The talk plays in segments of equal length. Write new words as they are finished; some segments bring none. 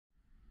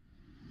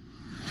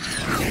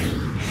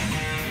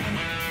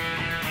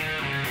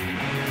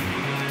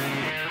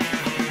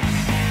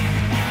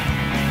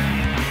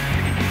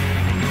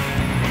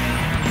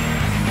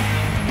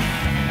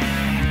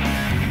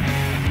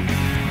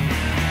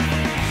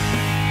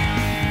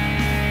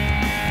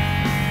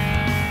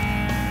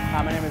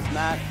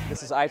Matt.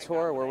 This is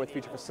iTour. We're with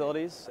Future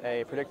Facilities,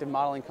 a predictive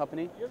modeling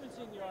company.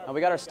 We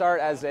got our start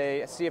as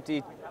a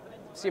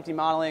CFD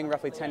modeling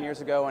roughly 10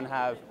 years ago and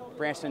have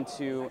branched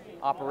into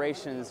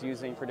operations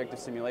using predictive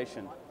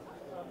simulation.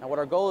 Now what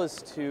our goal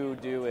is to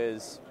do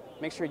is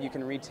make sure you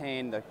can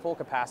retain the full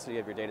capacity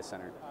of your data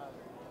center.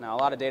 Now a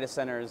lot of data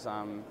centers,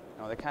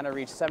 they kind of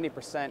reach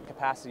 70%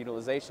 capacity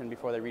utilization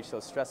before they reach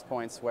those stress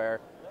points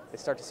where they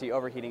start to see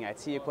overheating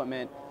IT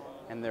equipment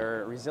and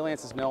their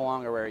resilience is no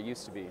longer where it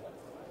used to be.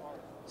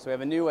 So we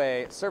have a new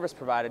service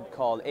provided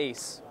called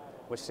ACE,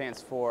 which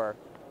stands for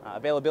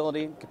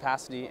availability,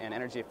 capacity, and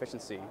energy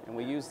efficiency. And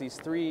we use these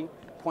 3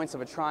 points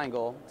of a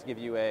triangle to give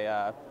you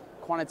a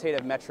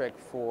quantitative metric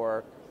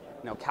for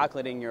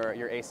calculating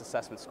your ACE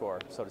assessment score,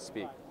 so to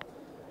speak.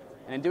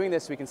 And in doing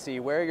this, we can see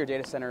where your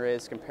data center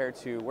is compared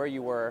to where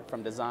you were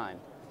from design.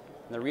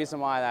 And the reason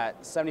why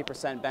that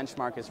 70%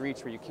 benchmark is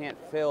reached where you can't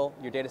fill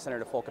your data center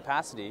to full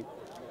capacity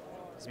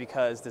is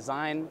because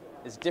design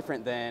is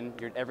different than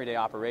your everyday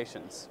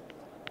operations.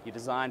 You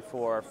design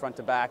for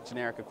front-to-back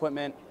generic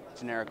equipment,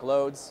 generic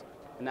loads,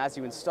 and as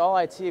you install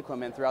IT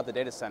equipment throughout the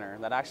data center,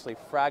 that actually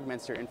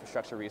fragments your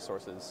infrastructure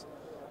resources.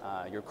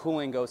 Your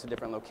cooling goes to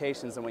different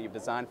locations than what you've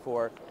designed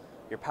for.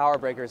 Your power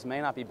breakers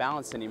may not be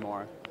balanced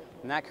anymore,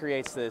 and that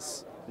creates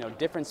this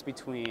difference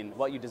between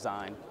what you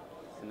design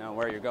and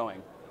where you're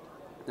going.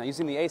 Now,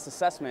 using the ACE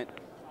assessment,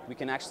 we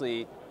can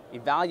actually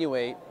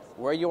evaluate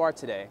where you are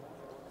today,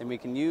 and we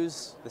can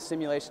use the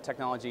simulation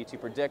technology to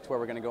predict where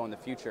we're going to go in the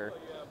future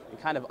and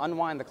kind of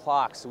unwind the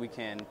clock so we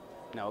can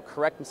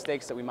correct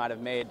mistakes that we might have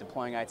made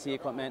deploying IT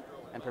equipment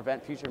and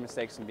prevent future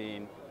mistakes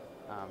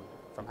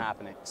from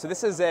happening. So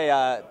this is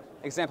an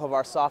example of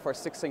our software,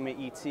 Six Sigma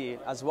ET,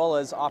 as well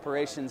as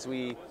operations.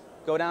 We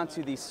go down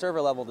to the server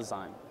level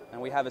design,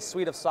 and we have a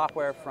suite of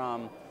software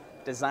from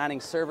designing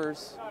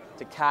servers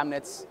to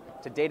cabinets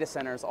to data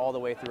centers all the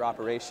way through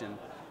operation.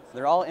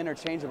 They're all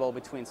interchangeable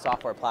between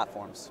software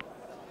platforms.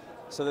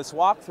 So this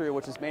walkthrough,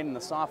 which is made in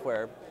the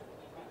software,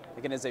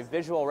 again, is a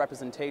visual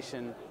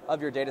representation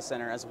of your data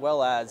center as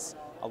well as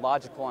a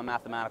logical and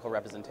mathematical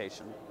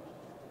representation.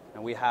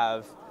 And we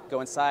go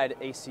inside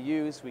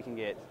ACUs, we can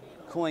get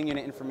cooling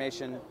unit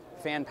information,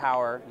 fan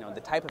power. The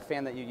type of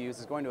fan that you use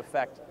is going to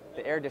affect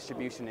the air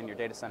distribution in your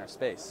data center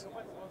space.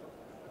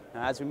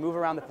 Now, as we move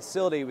around the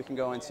facility, we can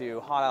go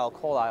into hot aisle,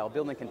 cold aisle,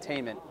 building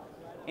containment.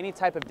 Any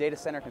type of data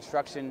center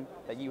construction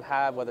that you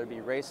have, whether it be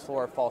raised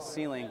floor or false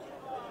ceiling,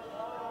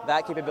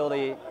 that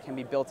capability can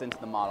be built into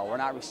the model. We're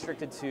not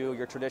restricted to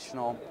your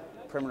traditional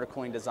perimeter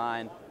cooling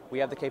design. We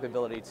have the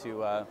capability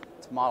to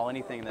model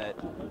anything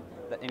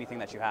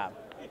that you have.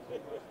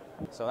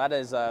 So that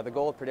is the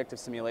goal of predictive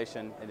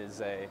simulation. It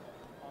is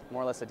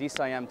more or less a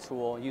DCIM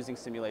tool using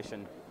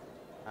simulation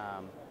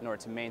in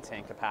order to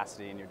maintain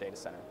capacity in your data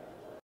center.